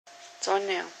It's on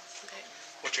now. Okay.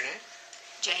 What's your name?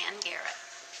 Jan Garrett.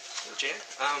 Oh, Jan.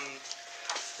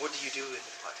 What do you do in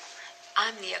the play?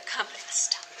 I'm the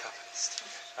accompanist. Accompanist.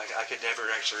 I could never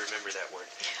actually remember that word.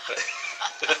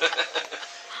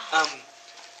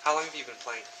 How long have you been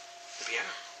playing the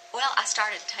piano? Well, I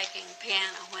started taking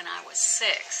piano when I was 6.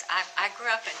 I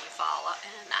grew up in Eufaula,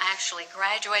 and I actually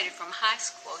graduated from high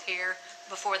school here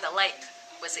before the lake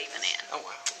was even in. Oh,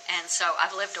 wow. And so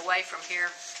I've lived away from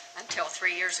here until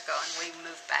 3 years ago, and we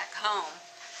moved back home.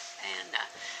 And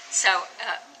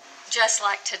just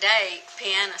like today,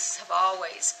 pianists have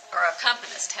always, or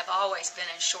accompanists have always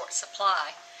been in short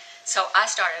supply. So I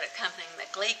started accompanying the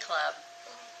Glee Club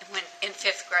in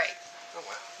 5th grade. Oh,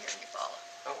 wow. Here in Eufaula.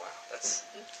 Oh, wow. That's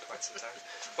quite some time.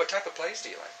 What type of plays do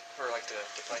you like, or like to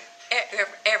play?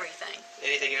 Everything.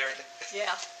 Anything and everything?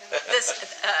 Yeah.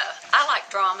 I like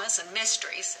dramas and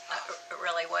mysteries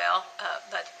really well,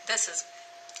 but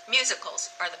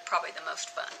musicals are probably the most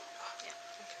fun.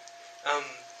 Yeah.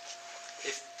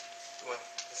 Let's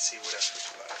see, what else would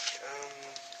you like?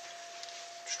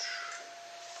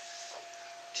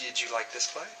 Did you like this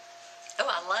play? Oh,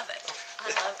 I love it. I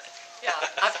love it. Yeah,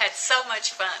 I've had so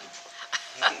much fun.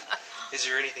 Is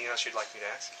there anything else you'd like me to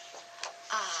ask?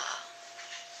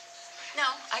 No,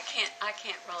 I can't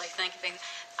really think of anything.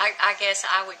 I guess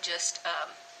I would just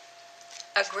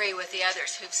agree with the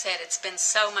others who've said it's been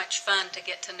so much fun to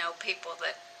get to know people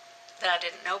that I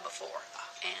didn't know before,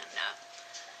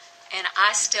 and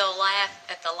I still laugh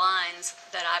at the lines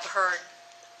that I've heard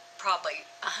probably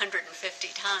 150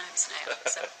 times now.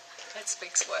 So that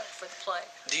speaks well for the play.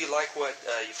 Do you like what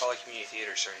Eufaula Community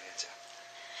Theater is turning into?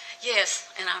 Yes,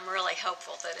 and I'm really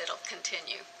hopeful that it'll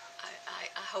continue.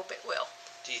 I hope it will.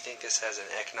 Do you think this has an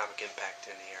economic impact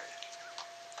in the area?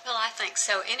 Well, I think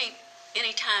so. Any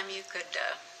time you could,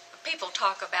 people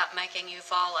talk about making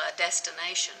Eufaula a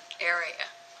destination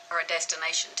area or a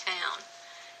destination town,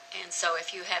 and so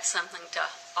if you have something to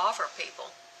offer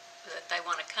people that they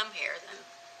want to come here, then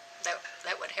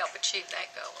that would help achieve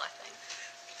that goal, I think.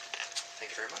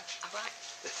 Thank you very much. All right.